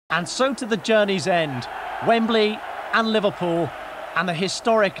And so to the journey's end. Wembley and Liverpool, and the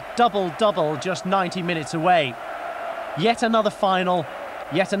historic double-double just 90 minutes away. Yet another final,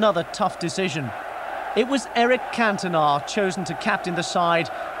 yet another tough decision. It was Eric Cantona chosen to captain the side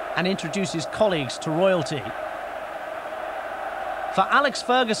and introduce his colleagues to royalty. For Alex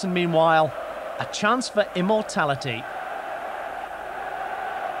Ferguson, meanwhile, a chance for immortality.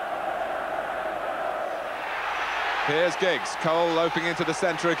 Here's Giggs, Cole loping into the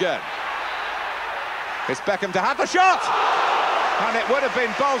centre again. It's Beckham to have the shot! And it would have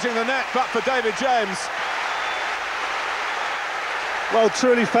been bulging the net, but for David James. Well,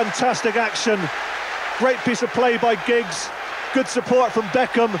 truly fantastic action. Great piece of play by Giggs. Good support from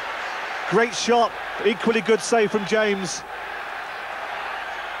Beckham. Great shot, equally good save from James.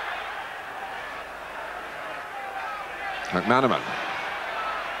 McManaman.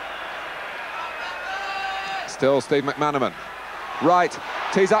 Still Steve McManaman. Right,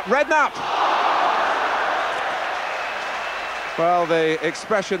 tees up, Redknapp! Well, the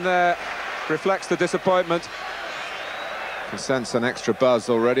expression there reflects the disappointment. You can sense an extra buzz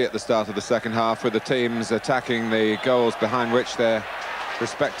already at the start of the second half, with the teams attacking the goals behind which their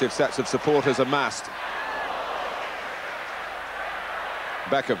respective sets of supporters amassed.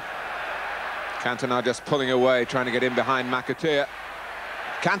 Beckham. Cantona just pulling away, trying to get in behind McAteer.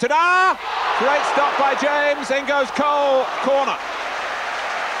 Cantona! Great stop by James, in goes Cole, corner.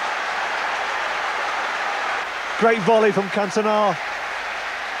 Great volley from Cantona.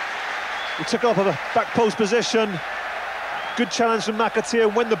 He took up a back post position. Good challenge from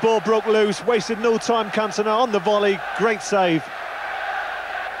McAteer when the ball broke loose. Wasted no time, Cantona on the volley. Great save.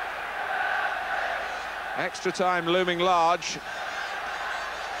 Extra time looming large.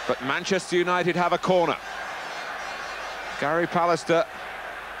 But Manchester United have a corner. Gary Pallister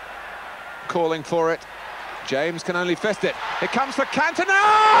calling for it. James can only fist it. It comes for Cantona!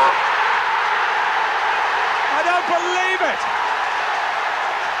 I don't believe it!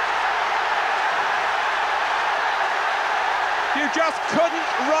 You just couldn't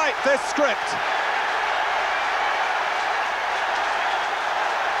write this script.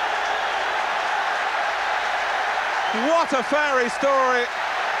 What a fairy story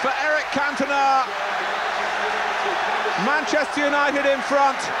for Eric Cantona. Manchester United in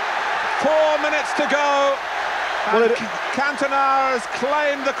front. 4 minutes to go, and Cantona has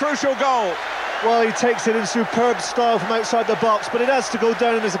claimed the crucial goal. Well, he takes it in superb style from outside the box, but it has to go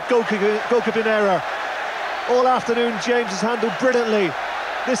down as a goalkeeping error. All afternoon, James has handled brilliantly.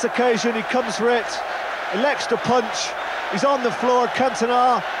 This occasion, he comes for it, elects to punch. He's on the floor,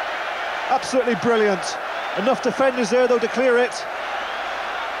 Cantona, absolutely brilliant. Enough defenders there, though, to clear it.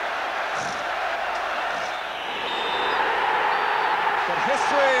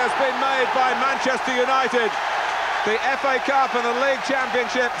 History has been made by Manchester United. The FA Cup and the League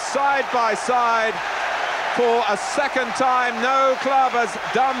Championship side by side for a second time. No club has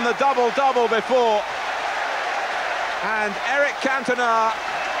done the double-double before. And Eric Cantona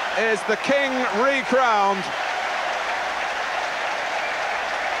is the king recrowned.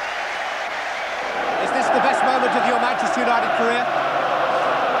 Is this the best moment of your Manchester United career?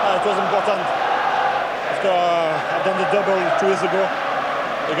 It was important. After I've done the double 2 years ago.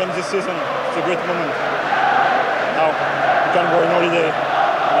 Again this season, it's a great moment. Now we can go on holiday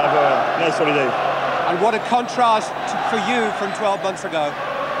and have a nice holiday. And what a contrast for you from 12 months ago.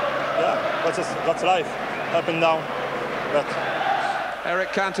 Yeah, that's life, up and down. But Eric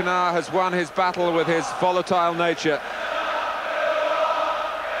Cantona has won his battle with his volatile nature.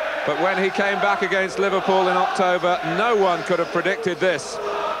 But when he came back against Liverpool in October, no one could have predicted this.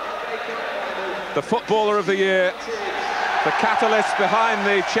 The footballer of the year, the catalyst behind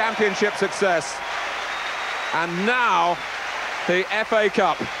the championship success, and now the FA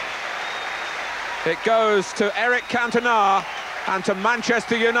Cup. It goes to Eric Cantona and to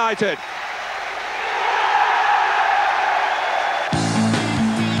Manchester United.